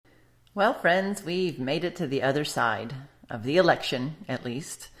Well, friends, we've made it to the other side of the election, at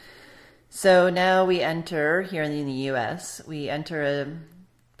least. So now we enter, here in the US, we enter a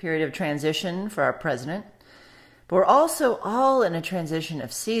period of transition for our president. But we're also all in a transition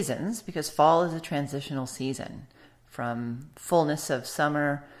of seasons because fall is a transitional season from fullness of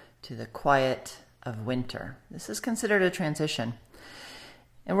summer to the quiet of winter. This is considered a transition.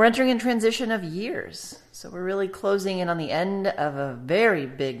 And we're entering a transition of years. So we're really closing in on the end of a very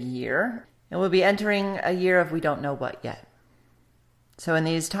big year. And we'll be entering a year of we don't know what yet. So in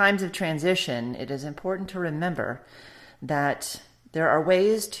these times of transition, it is important to remember that there are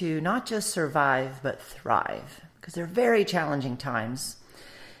ways to not just survive, but thrive, because they're very challenging times.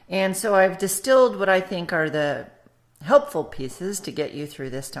 And so I've distilled what I think are the helpful pieces to get you through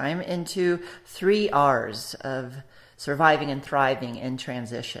this time into 3 R's of surviving and thriving in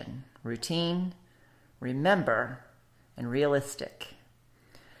transition: routine, remember, and realistic.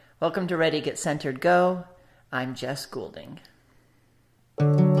 Welcome to Ready, Get Centered, Go. I'm Jess Goulding.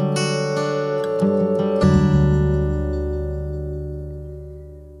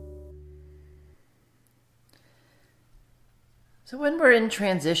 So when we're in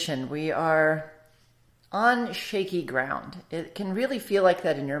transition, we are on shaky ground. It can really feel like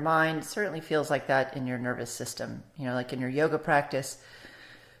that in your mind. It certainly feels like that in your nervous system. You know, like in your yoga practice,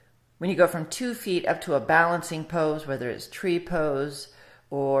 when you go from 2 feet up to a balancing pose, whether it's tree pose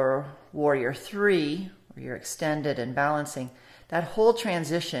or warrior 3, where you're extended and balancing, that whole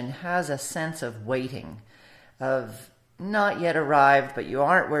transition has a sense of waiting, of not yet arrived, but you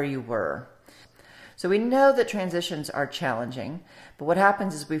aren't where you were. So we know that transitions are challenging, but what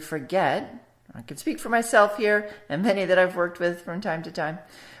happens is we forget. I can speak for myself here and many that I've worked with from time to time.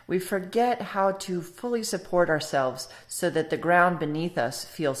 We forget how to fully support ourselves so that the ground beneath us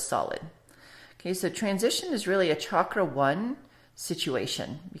feels solid. Okay, so transition is really a chakra 1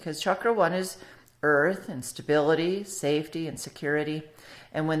 situation because chakra 1 is earth and stability, safety and security.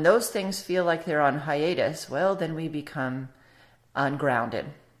 And when those things feel like they're on hiatus, well, then we become ungrounded.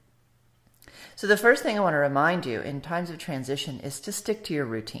 So the first thing I want to remind you in times of transition is to stick to your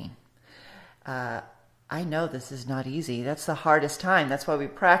routine. I know this is not easy. That's the hardest time. That's why we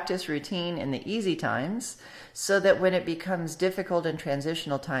practice routine in the easy times so that when it becomes difficult in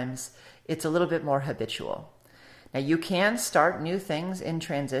transitional times, it's a little bit more habitual. Now you can start new things in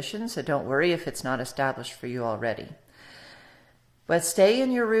transition, so don't worry if it's not established for you already. But stay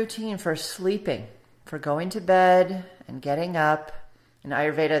in your routine for sleeping, for going to bed and getting up. In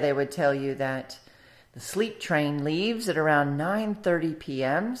Ayurveda, they would tell you that the sleep train leaves at around 9:30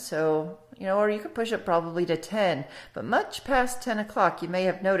 p.m. So, or you could push it probably to 10. But much past 10 o'clock, you may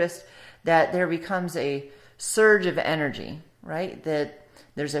have noticed that there becomes a surge of energy, right? That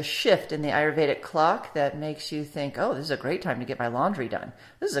there's a shift in the Ayurvedic clock that makes you think, oh, this is a great time to get my laundry done.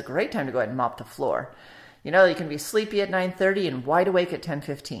 This is a great time to go ahead and mop the floor. You can be sleepy at 9:30 and wide awake at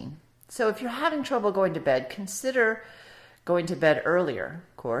 10:15. So if you're having trouble going to bed, consider going to bed earlier,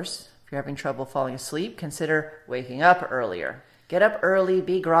 of course. If you're having trouble falling asleep, consider waking up earlier. Get up early,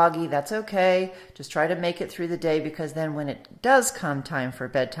 be groggy, that's okay. Just try to make it through the day because then when it does come time for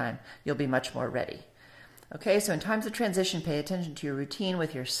bedtime, you'll be much more ready. Okay, so in times of transition, pay attention to your routine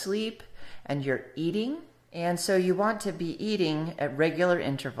with your sleep and your eating. And so you want to be eating at regular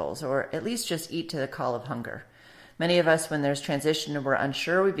intervals or at least just eat to the call of hunger. Many of us, when there's transition and we're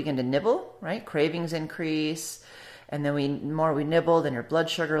unsure, we begin to nibble, right? Cravings increase. And then more we nibble, then your blood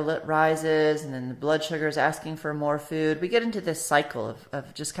sugar rises, and then the blood sugar is asking for more food. We get into this cycle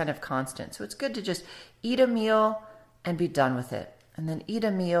of just kind of constant. So it's good to just eat a meal and be done with it. And then eat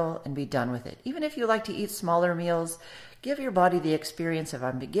a meal and be done with it. Even if you like to eat smaller meals, give your body the experience of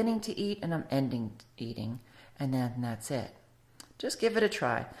I'm beginning to eat and I'm ending eating. And then that's it. Just give it a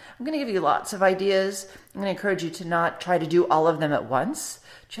try. I'm going to give you lots of ideas. I'm going to encourage you to not try to do all of them at once.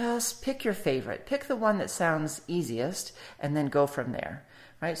 Just pick your favorite. Pick the one that sounds easiest and then go from there.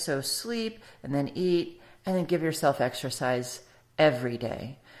 Right? So sleep and then eat and then give yourself exercise every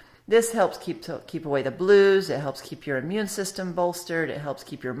day. This helps keep away the blues. It helps keep your immune system bolstered. It helps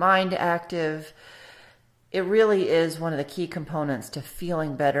keep your mind active. It really is one of the key components to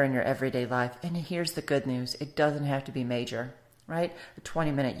feeling better in your everyday life. And here's the good news. It doesn't have to be major. Right? A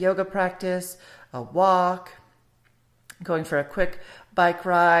 20-minute yoga practice, a walk, going for a quick bike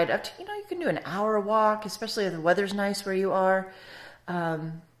ride. Up to, you can do an hour walk, especially if the weather's nice where you are.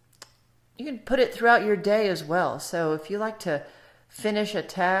 You can put it throughout your day as well. So if you like to finish a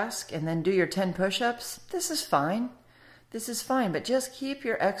task and then do your 10 push-ups, this is fine. This is fine, but just keep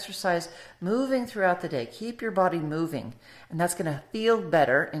your exercise moving throughout the day. Keep your body moving, and that's going to feel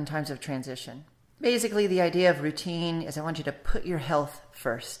better in times of transition. Basically, the idea of routine is I want you to put your health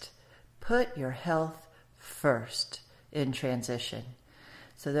first. Put your health first in transition.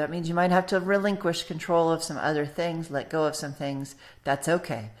 So that means you might have to relinquish control of some other things, let go of some things. That's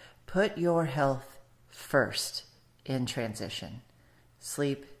okay. Put your health first in transition.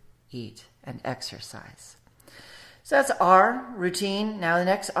 Sleep, eat, and exercise. So that's R, routine. Now the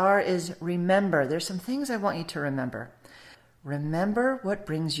next R is remember. There's some things I want you to remember. Remember what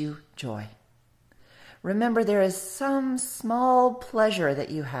brings you joy. Remember there is some small pleasure that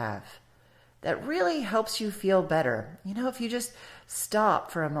you have that really helps you feel better. You know, if you just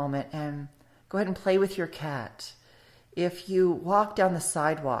stop for a moment and go ahead and play with your cat. If you walk down the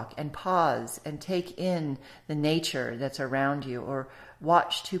sidewalk and pause and take in the nature that's around you, or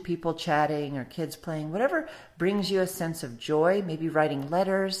watch two people chatting or kids playing, whatever brings you a sense of joy, maybe writing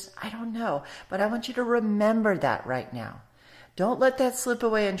letters, I don't know. But I want you to remember that right now. Don't let that slip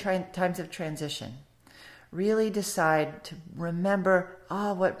away in times of transition. Really decide to remember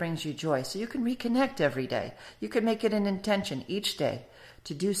what brings you joy, so you can reconnect every day. You can make it an intention each day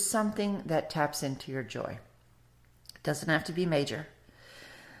to do something that taps into your joy. It doesn't have to be major.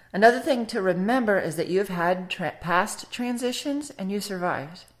 Another thing to remember is that you've had past transitions and you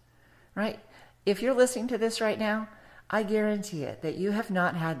survived, right? If you're listening to this right now, I guarantee it that you have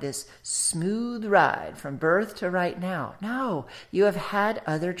not had this smooth ride from birth to right now. No, you have had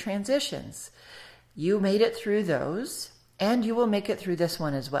other transitions. You made it through those, and you will make it through this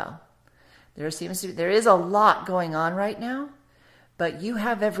one as well. There is a lot going on right now, but you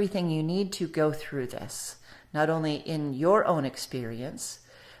have everything you need to go through this, not only in your own experience,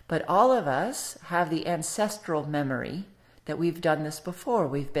 but all of us have the ancestral memory that we've done this before.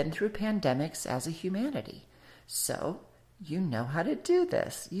 We've been through pandemics as a humanity. So you know how to do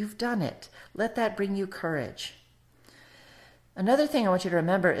this. You've done it. Let that bring you courage. Another thing I want you to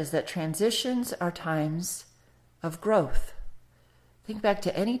remember is that transitions are times of growth. Think back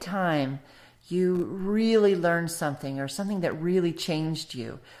to any time you really learned something or something that really changed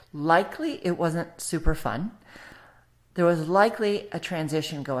you. Likely it wasn't super fun. There was likely a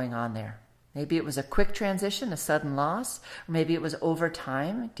transition going on there. Maybe it was a quick transition, a sudden loss, or maybe it was over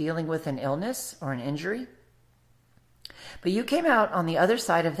time, dealing with an illness or an injury. But you came out on the other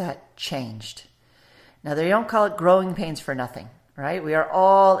side of that changed. Now, they don't call it growing pains for nothing, right? We are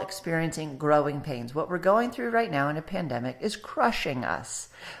all experiencing growing pains. What we're going through right now in a pandemic is crushing us,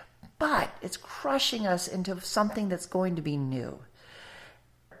 but it's crushing us into something that's going to be new.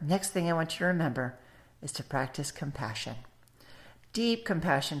 Next thing I want you to remember is to practice compassion. Deep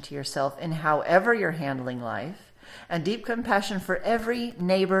compassion to yourself in however you're handling life, and deep compassion for every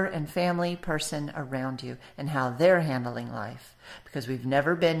neighbor and family person around you and how they're handling life, because we've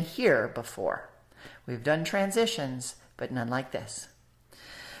never been here before. We've done transitions, but none like this.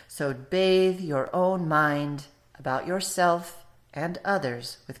 So bathe your own mind about yourself and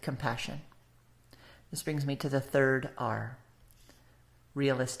others with compassion. This brings me to the third R,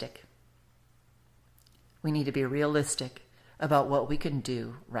 realistic. We need to be realistic about what we can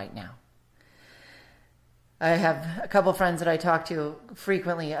do right now. I have a couple friends that I talk to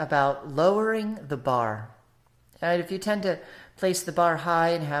frequently about lowering the bar. And if you tend to place the bar high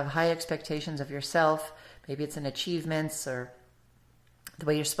and have high expectations of yourself, maybe it's in achievements or the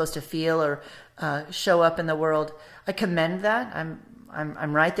way you're supposed to feel or show up in the world, I commend that.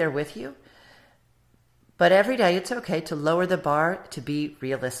 I'm right there with you. But every day it's okay to lower the bar to be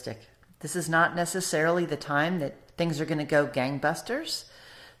realistic. This is not necessarily the time that things are going to go gangbusters.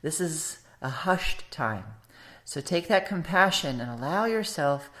 This is a hushed time. So take that compassion and allow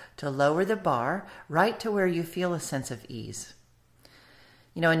yourself to lower the bar right to where you feel a sense of ease.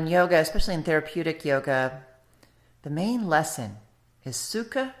 You know, in yoga, especially in therapeutic yoga, the main lesson is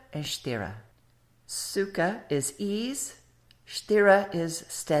sukha and sthira. Sukha is ease, sthira is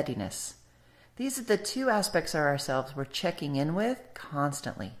steadiness. These are the two aspects of ourselves we're checking in with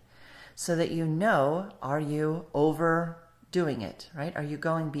constantly so that you know, are you overdoing it, right? Are you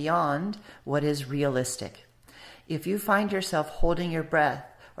going beyond what is realistic? If you find yourself holding your breath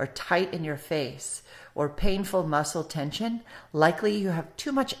or tight in your face or painful muscle tension, likely you have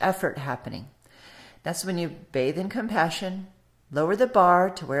too much effort happening. That's when you bathe in compassion, lower the bar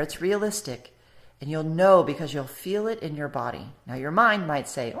to where it's realistic, and you'll know because you'll feel it in your body. Now your mind might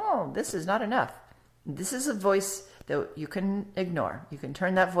say, oh, this is not enough. This is a voice that you can ignore. You can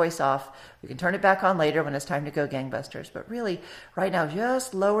turn that voice off. We can turn it back on later when it's time to go gangbusters. But really, right now,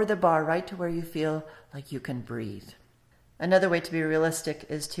 just lower the bar right to where you feel like you can breathe. Another way to be realistic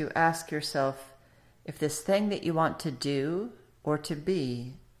is to ask yourself if this thing that you want to do or to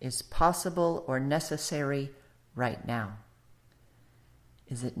be is possible or necessary right now.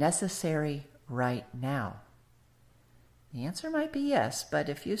 Is it necessary right now? The answer might be yes, but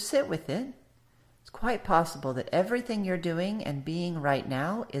if you sit with it, it's quite possible that everything you're doing and being right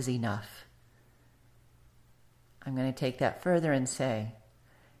now is enough. I'm going to take that further and say,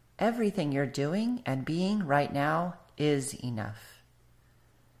 everything you're doing and being right now is enough.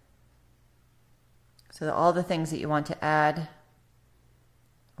 So that all the things that you want to add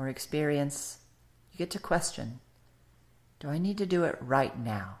or experience, you get to question, do I need to do it right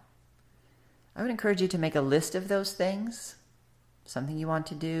now? I would encourage you to make a list of those things, something you want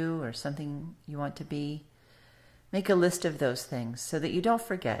to do or something you want to be. Make a list of those things so that you don't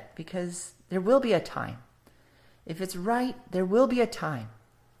forget, because there will be a time. If it's right, there will be a time.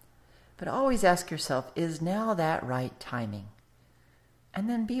 But always ask yourself, is now that right timing? And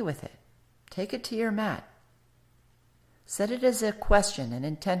then be with it. Take it to your mat. Set it as a question, an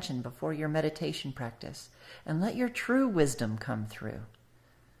intention before your meditation practice, and let your true wisdom come through.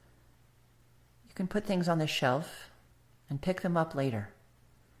 You can put things on the shelf and pick them up later.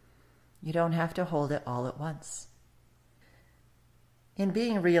 You don't have to hold it all at once. In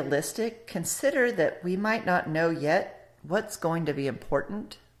being realistic, consider that we might not know yet what's going to be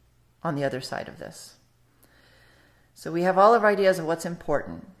important on the other side of this. So we have all of our ideas of what's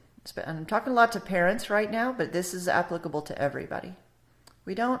important. And I'm talking a lot to parents right now, but this is applicable to everybody.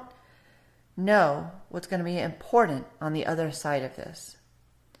 We don't know what's going to be important on the other side of this.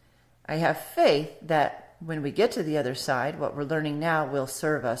 I have faith that when we get to the other side, what we're learning now will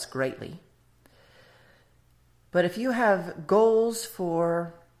serve us greatly. But if you have goals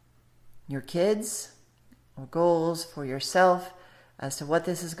for your kids or goals for yourself as to what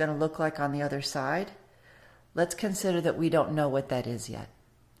this is going to look like on the other side, let's consider that we don't know what that is yet.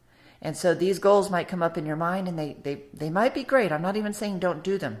 And so these goals might come up in your mind, and they might be great. I'm not even saying don't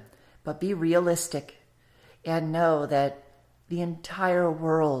do them, but be realistic and know that the entire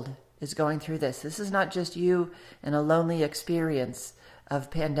world is going through this. This is not just you in a lonely experience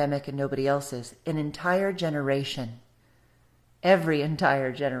of pandemic and nobody else's. An entire generation, every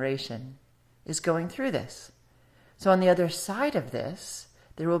entire generation is going through this. So on the other side of this,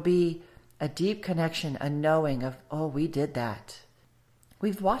 there will be a deep connection, a knowing of, oh, we did that.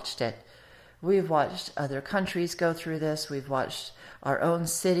 We've watched it. We've watched other countries go through this. We've watched our own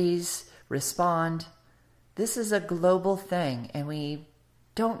cities respond. This is a global thing, and we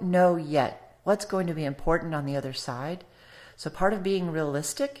don't know yet what's going to be important on the other side. So part of being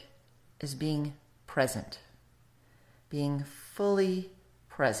realistic is being present, being fully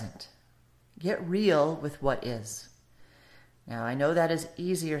present. Get real with what is. Now, I know that is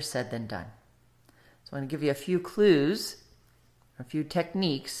easier said than done. So I'm going to give you a few clues, a few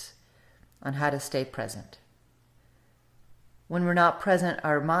techniques on how to stay present. When we're not present,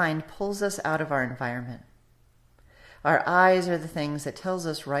 our mind pulls us out of our environment. Our eyes are the things that tells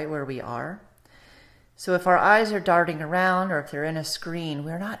us right where we are. So if our eyes are darting around or if they're in a screen,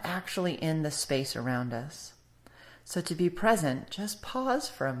 we're not actually in the space around us. So to be present, just pause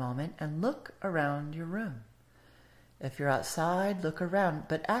for a moment and look around your room. If you're outside, look around,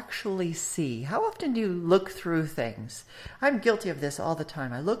 but actually see. How often do you look through things? I'm guilty of this all the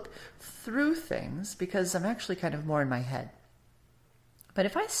time. I look through things because I'm actually kind of more in my head. But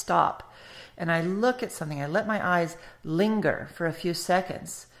if I stop and I look at something, I let my eyes linger for a few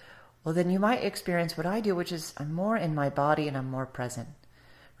seconds, well, then you might experience what I do, which is I'm more in my body and I'm more present,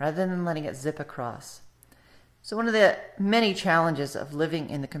 rather than letting it zip across. So one of the many challenges of living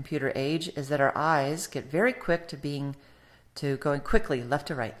in the computer age is that our eyes get very quick to going quickly left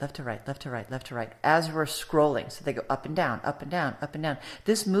to right, left to right, left to right, left to right as we're scrolling. So they go up and down, up and down, up and down.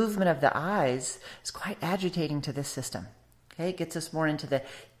 This movement of the eyes is quite agitating to this system. Okay, it gets us more into the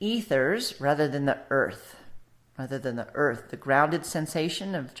ethers rather than the earth. The grounded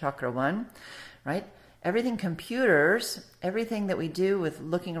sensation of chakra 1, right? Everything computers, everything that we do with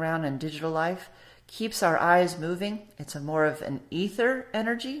looking around in digital life keeps our eyes moving. It's a more of an ether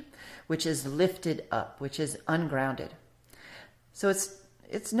energy, which is lifted up, which is ungrounded. So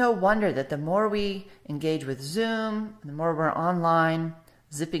it's no wonder that the more we engage with Zoom, the more we're online,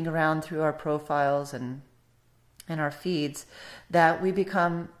 zipping around through our profiles and our feeds, that we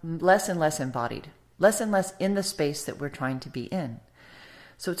become less and less embodied, less and less in the space that we're trying to be in.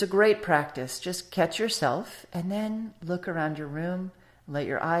 So it's a great practice. Just catch yourself and then look around your room, let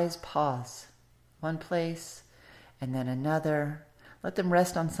your eyes pause. One place and then another. Let them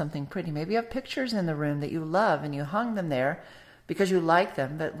rest on something pretty. Maybe you have pictures in the room that you love and you hung them there because you like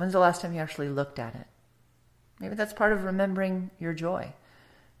them, but when's the last time you actually looked at it? Maybe that's part of remembering your joy,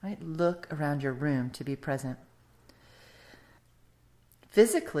 right? Look around your room to be present.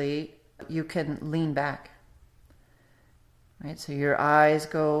 Physically, you can lean back, right? So your eyes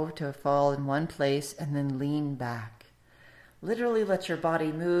go to fall in one place and then lean back. literally let your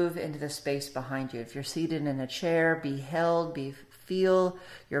body move into the space behind you. If you're seated in a chair, be held, feel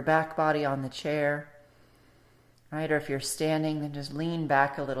your back body on the chair. Right? Or if you're standing, then just lean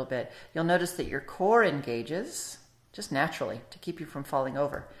back a little bit. You'll notice that your core engages just naturally to keep you from falling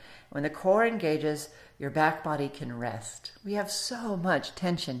over. When the core engages, your back body can rest. We have so much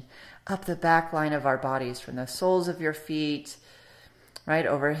tension up the back line of our bodies, from the soles of your feet, right,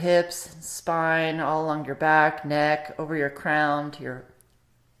 over hips, spine, all along your back, neck, over your crown to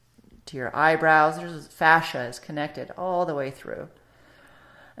your eyebrows. There's fascia is connected all the way through.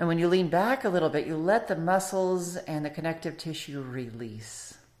 And when you lean back a little bit, you let the muscles and the connective tissue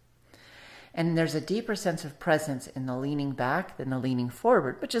release. And there's a deeper sense of presence in the leaning back than the leaning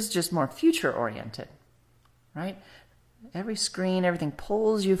forward, which is just more future-oriented, right? Every screen, everything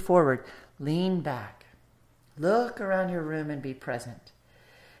pulls you forward. Lean back. Look around your room and be present.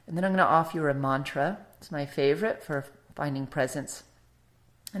 And then I'm going to offer you a mantra. It's my favorite for finding presence,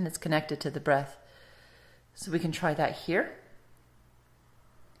 and it's connected to the breath. So we can try that here.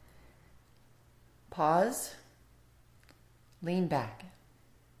 Pause. Lean back.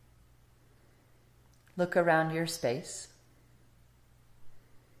 Look around your space.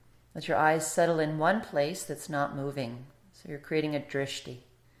 Let your eyes settle in one place that's not moving. So you're creating a drishti.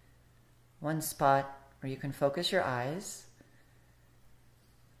 One spot where you can focus your eyes.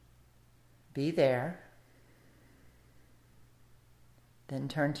 Be there. Then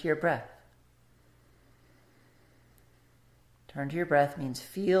turn to your breath. Turn to your breath means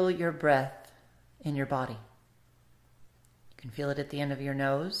feel your breath in your body. You can feel it at the end of your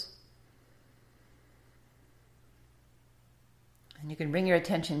nose. And you can bring your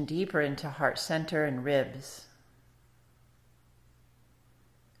attention deeper into heart center and ribs.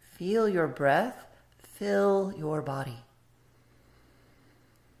 Feel your breath fill your body.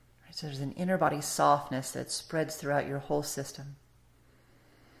 Right, so there's an inner body softness that spreads throughout your whole system.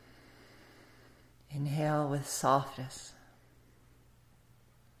 Inhale with softness.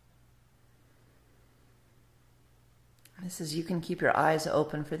 You can keep your eyes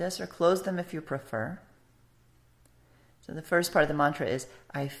open for this or close them if you prefer. So the first part of the mantra is,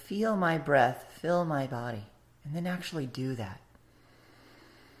 I feel my breath fill my body. And then actually do that.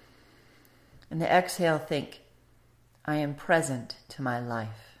 And the exhale, think, I am present to my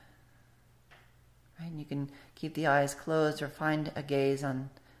life. Right? And you can keep the eyes closed or find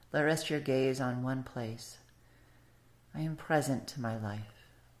rest your gaze on one place. I am present to my life.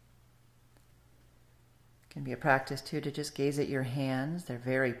 It can be a practice too to just gaze at your hands. They're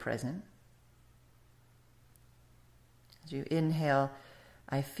very present. As you inhale,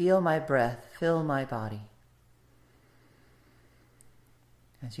 I feel my breath fill my body.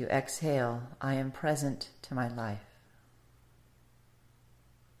 As you exhale, I am present to my life.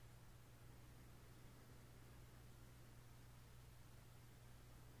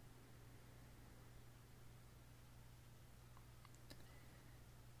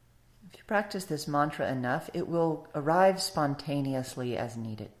 If you practice this mantra enough, it will arrive spontaneously as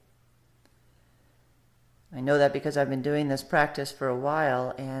needed. I know that because I've been doing this practice for a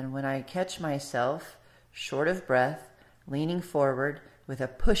while, and when I catch myself short of breath, leaning forward with a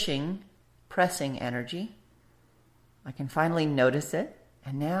pressing energy, I can finally notice it,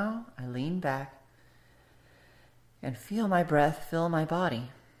 and now I lean back and feel my breath fill my body.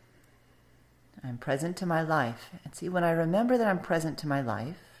 I'm present to my life. And see, when I remember that I'm present to my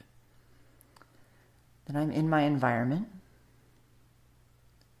life, then I'm in my environment.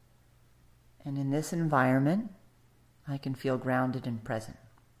 And in this environment, I can feel grounded and present.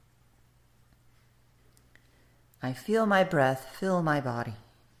 I feel my breath fill my body.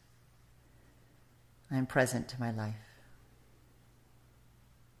 I'm present to my life.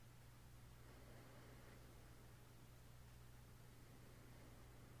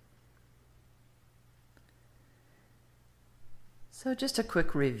 So just a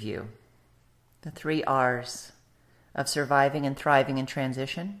quick review. The 3 R's of surviving and thriving in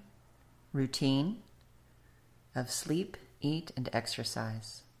transition. Routine, of sleep, eat, and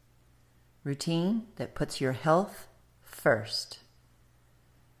exercise. Routine that puts your health first.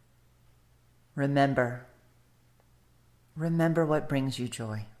 Remember what brings you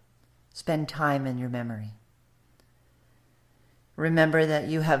joy. Spend time in your memory. Remember that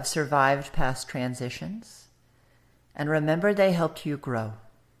you have survived past transitions, and remember they helped you grow.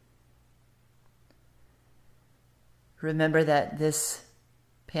 Remember that this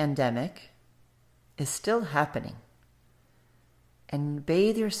pandemic is still happening, and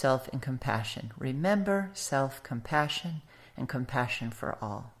bathe yourself in compassion. Remember self-compassion and compassion for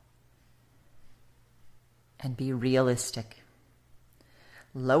all. And be realistic.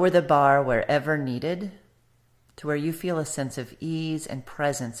 Lower the bar wherever needed, to where you feel a sense of ease and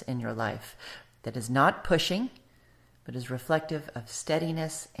presence in your life that is not pushing, but is reflective of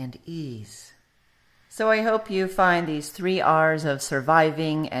steadiness and ease. So I hope you find these 3 R's of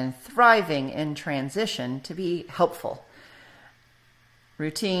surviving and thriving in transition to be helpful.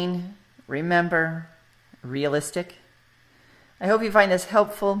 Routine, remember, realistic. I hope you find this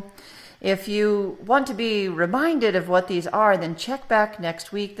helpful. If you want to be reminded of what these are, then check back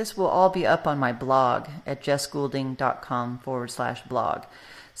next week. This will all be up on my blog at jessgoulding.com/blog.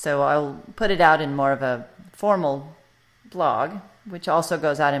 So I'll put it out in more of a formal blog, which also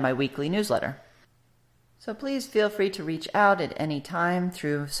goes out in my weekly newsletter. So please feel free to reach out at any time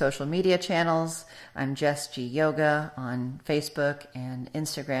through social media channels. I'm Jess G Yoga on Facebook and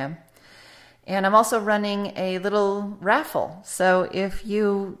Instagram. And I'm also running a little raffle. So if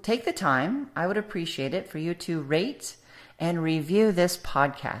you take the time, I would appreciate it for you to rate and review this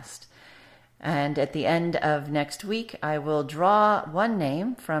podcast. And at the end of next week, I will draw one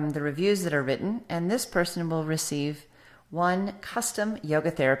name from the reviews that are written, and this person will receive one custom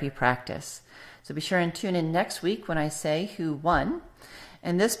yoga therapy practice. So be sure and tune in next week when I say who won.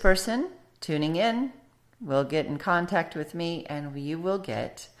 And this person tuning in will get in contact with me, and you will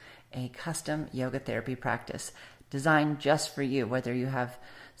get a custom yoga therapy practice designed just for you, whether you have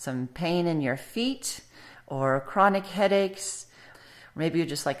some pain in your feet or chronic headaches, or maybe you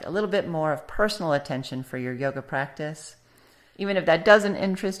just like a little bit more of personal attention for your yoga practice. Even if that doesn't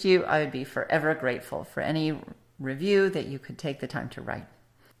interest you, I would be forever grateful for any review that you could take the time to write.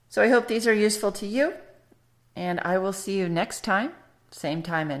 So I hope these are useful to you, and I will see you next time, same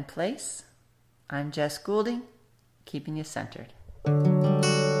time and place. I'm Jess Goulding, keeping you centered.